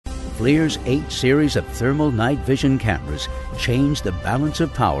FLIR's 8 series of thermal night vision cameras change the balance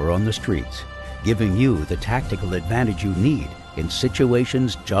of power on the streets, giving you the tactical advantage you need in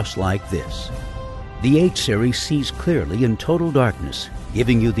situations just like this. The 8 series sees clearly in total darkness,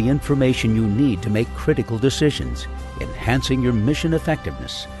 giving you the information you need to make critical decisions, enhancing your mission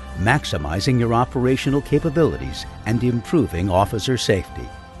effectiveness, maximizing your operational capabilities, and improving officer safety.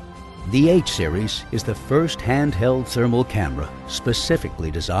 The 8 series is the first handheld thermal camera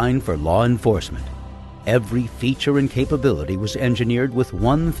specifically designed for law enforcement. Every feature and capability was engineered with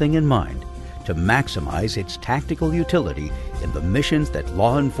one thing in mind: to maximize its tactical utility in the missions that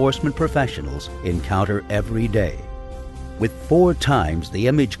law enforcement professionals encounter every day. With 4 times the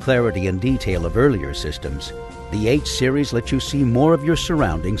image clarity and detail of earlier systems, the 8 series lets you see more of your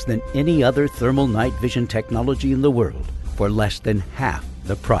surroundings than any other thermal night vision technology in the world for less than half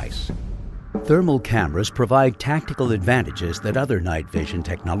the price. Thermal cameras provide tactical advantages that other night vision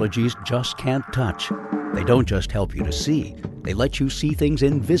technologies just can't touch. They don't just help you to see, they let you see things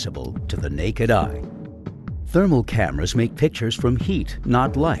invisible to the naked eye. Thermal cameras make pictures from heat,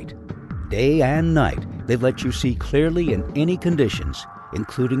 not light. Day and night, they let you see clearly in any conditions,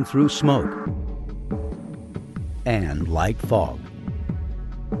 including through smoke and light fog.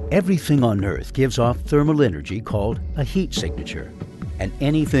 Everything on Earth gives off thermal energy called a heat signature, and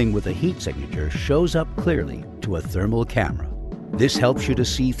anything with a heat signature shows up clearly to a thermal camera. This helps you to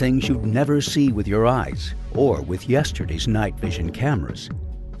see things you'd never see with your eyes or with yesterday's night vision cameras.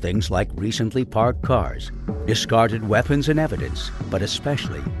 Things like recently parked cars, discarded weapons and evidence, but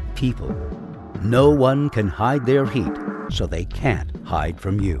especially people. No one can hide their heat, so they can't hide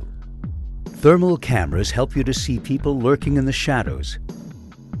from you. Thermal cameras help you to see people lurking in the shadows,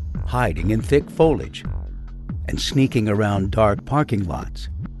 hiding in thick foliage, and sneaking around dark parking lots.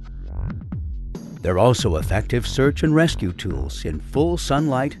 They're also effective search and rescue tools in full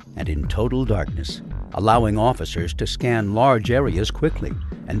sunlight and in total darkness, allowing officers to scan large areas quickly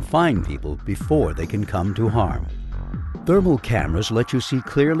and find people before they can come to harm. Thermal cameras let you see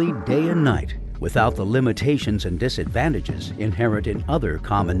clearly day and night without the limitations and disadvantages inherent in other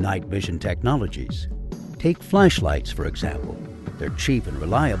common night vision technologies. Take flashlights, for example. They're cheap and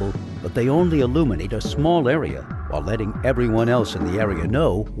reliable, but they only illuminate a small area while letting everyone else in the area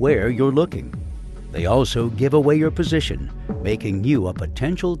know where you're looking. They also give away your position, making you a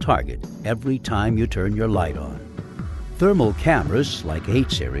potential target every time you turn your light on. Thermal cameras, like 8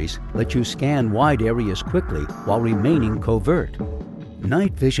 series, let you scan wide areas quickly while remaining covert.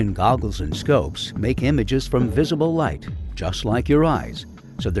 Night vision goggles and scopes make images from visible light, just like your eyes,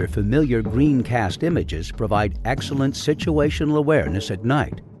 so their familiar green cast images provide excellent situational awareness at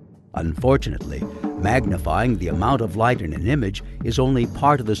night. Unfortunately, magnifying the amount of light in an image is only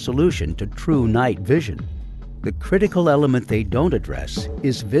part of the solution to true night vision. The critical element they don't address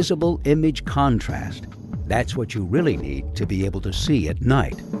is visible image contrast. That's what you really need to be able to see at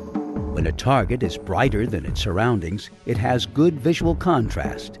night. When a target is brighter than its surroundings, it has good visual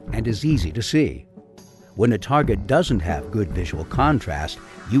contrast and is easy to see. When a target doesn't have good visual contrast,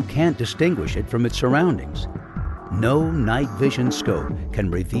 you can't distinguish it from its surroundings. No night vision scope can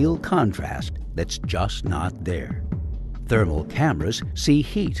reveal contrast that's just not there. Thermal cameras see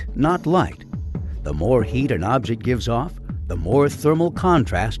heat, not light. The more heat an object gives off, the more thermal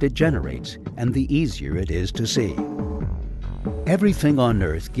contrast it generates, and the easier it is to see. Everything on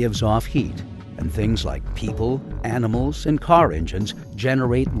Earth gives off heat, and things like people, animals, and car engines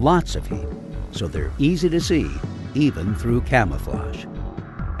generate lots of heat, so they're easy to see, even through camouflage.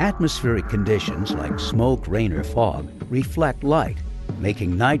 Atmospheric conditions like smoke, rain, or fog reflect light,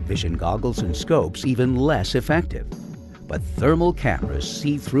 making night vision goggles and scopes even less effective. But thermal cameras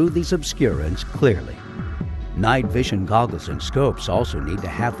see through these obscurants clearly. Night vision goggles and scopes also need to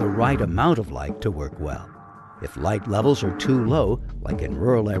have the right amount of light to work well. If light levels are too low, like in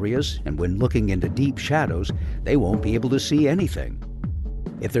rural areas and when looking into deep shadows, they won't be able to see anything.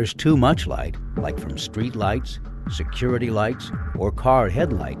 If there's too much light, like from street lights, security lights, or car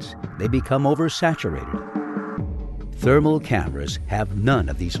headlights, they become oversaturated. Thermal cameras have none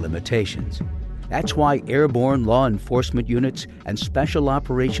of these limitations. That's why airborne law enforcement units and special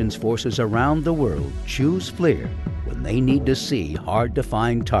operations forces around the world choose FLIR when they need to see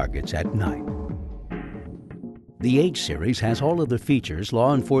hard-to-find targets at night. The 8 series has all of the features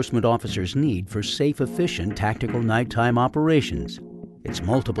law enforcement officers need for safe, efficient tactical nighttime operations. Its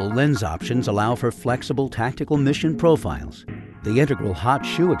multiple lens options allow for flexible tactical mission profiles. The integral hot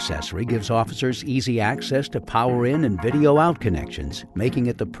shoe accessory gives officers easy access to power in and video out connections, making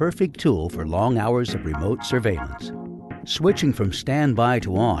it the perfect tool for long hours of remote surveillance. Switching from standby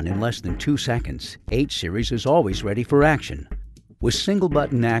to on in less than 2 seconds, 8 series is always ready for action. With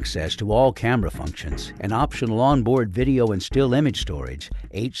single-button access to all camera functions and optional onboard video and still image storage,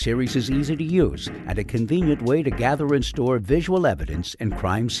 H Series is easy to use and a convenient way to gather and store visual evidence and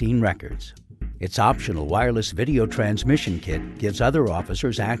crime scene records. Its optional wireless video transmission kit gives other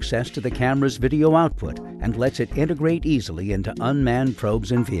officers access to the camera's video output and lets it integrate easily into unmanned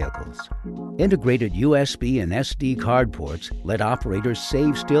probes and vehicles. Integrated USB and SD card ports let operators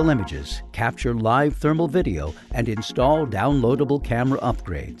save still images, capture live thermal video, and install downloadable camera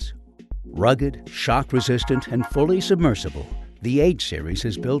upgrades. Rugged, shock-resistant, and fully submersible, the H Series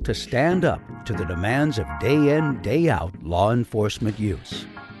is built to stand up to the demands of day-in, day-out law enforcement use.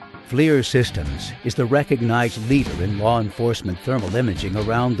 FLIR Systems is the recognized leader in law enforcement thermal imaging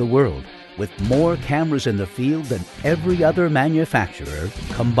around the world, with more cameras in the field than every other manufacturer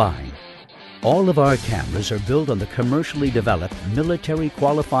combined. All of our cameras are built on the commercially developed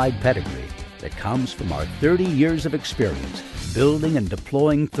military-qualified pedigree that comes from our 30 years of experience building and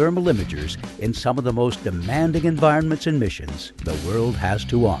deploying thermal imagers in some of the most demanding environments and missions the world has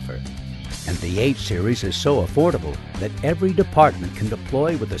to offer. And the H Series is so affordable that every department can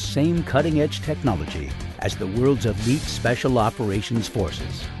deploy with the same cutting-edge technology as the world's elite special operations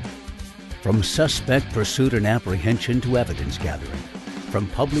forces. From suspect pursuit and apprehension to evidence gathering, from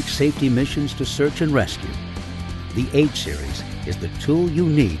public safety missions to search and rescue, the H Series is the tool you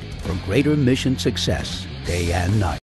need for greater mission success day and night.